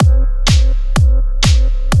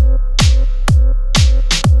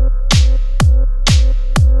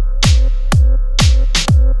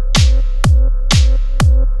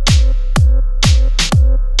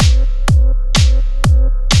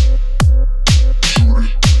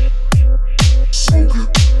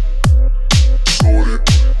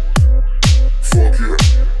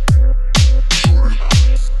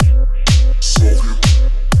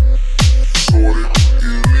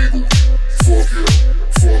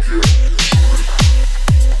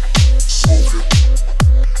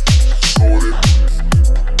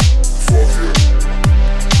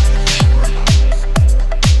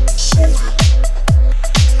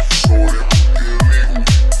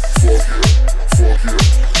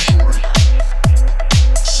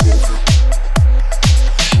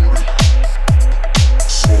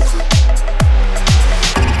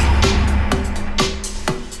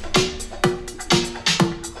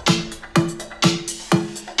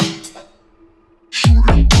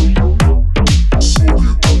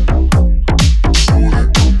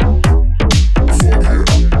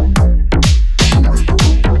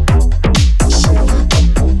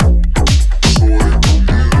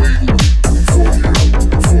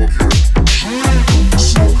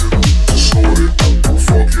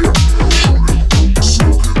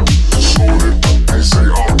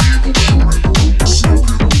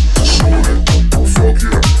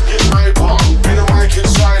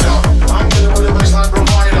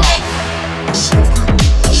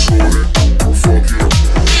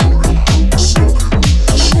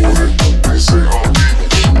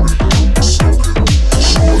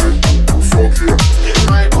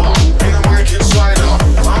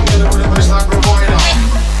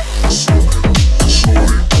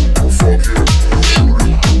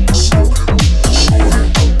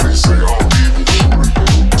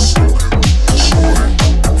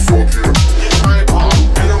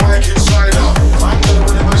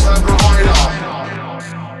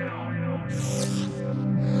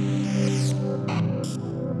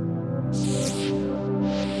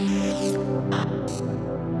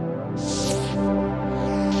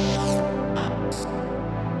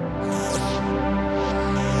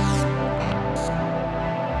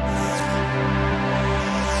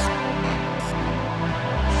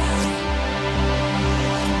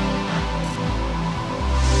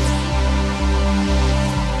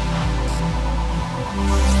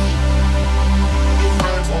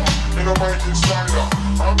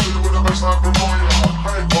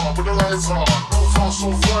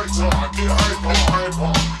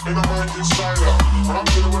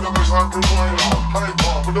provider.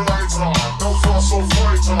 Hyper with the lighter. Don't fast so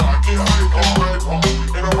fighter. Get hyper.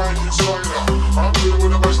 In a ranking strider. I'm here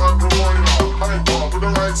with the bassline provider. Hyper with the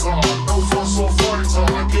lighter. Don't fast so fighter.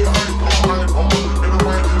 Get hyper. In a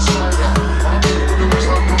ranking strider. I'm here with the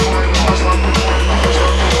bassline provider. Bassline provider.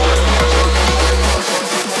 Bassline provider.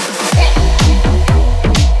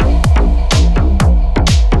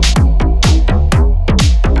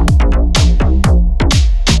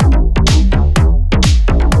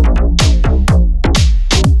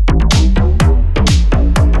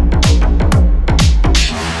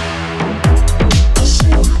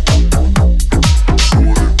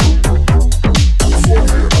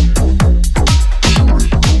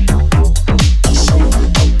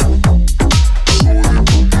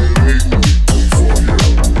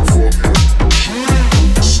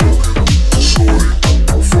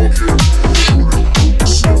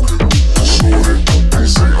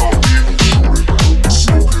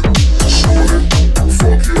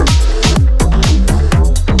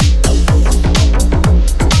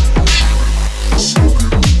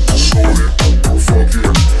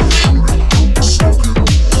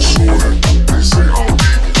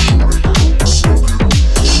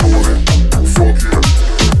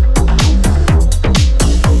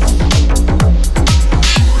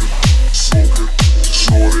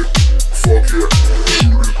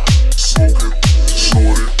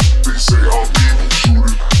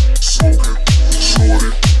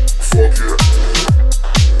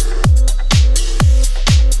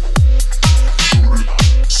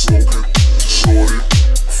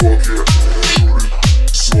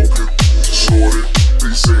 They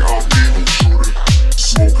say I'm evil.